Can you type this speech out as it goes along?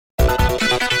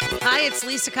Hey, it's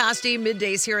Lisa Costi,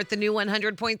 middays here at the new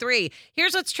 100.3.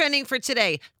 Here's what's trending for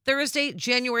today, Thursday,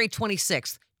 January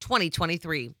 26th,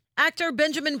 2023. Actor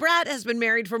Benjamin Bratt has been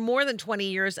married for more than 20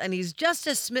 years, and he's just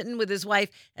as smitten with his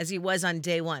wife as he was on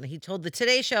day one. He told the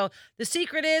Today Show, "The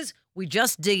secret is we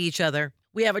just dig each other.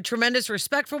 We have a tremendous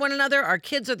respect for one another. Our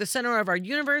kids are the center of our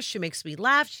universe. She makes me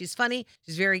laugh. She's funny.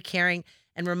 She's very caring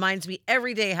and reminds me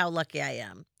every day how lucky I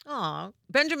am." Aw.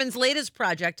 Benjamin's latest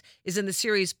project is in the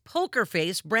series Poker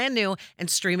Face, brand new and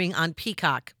streaming on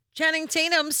Peacock. Channing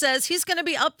Tatum says he's going to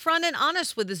be upfront and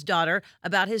honest with his daughter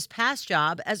about his past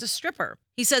job as a stripper.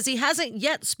 He says he hasn't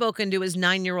yet spoken to his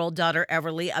 9-year-old daughter,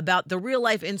 Everly, about the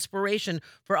real-life inspiration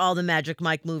for all the Magic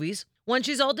Mike movies. When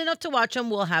she's old enough to watch them,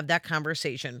 we'll have that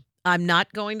conversation. I'm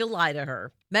not going to lie to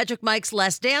her. Magic Mike's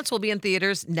Last Dance will be in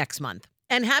theaters next month.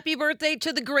 And happy birthday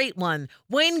to the great one.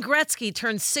 Wayne Gretzky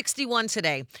turns 61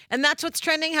 today. And that's what's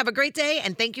trending. Have a great day,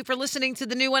 and thank you for listening to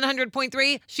the new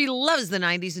 100.3. She loves the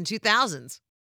 90s and 2000s.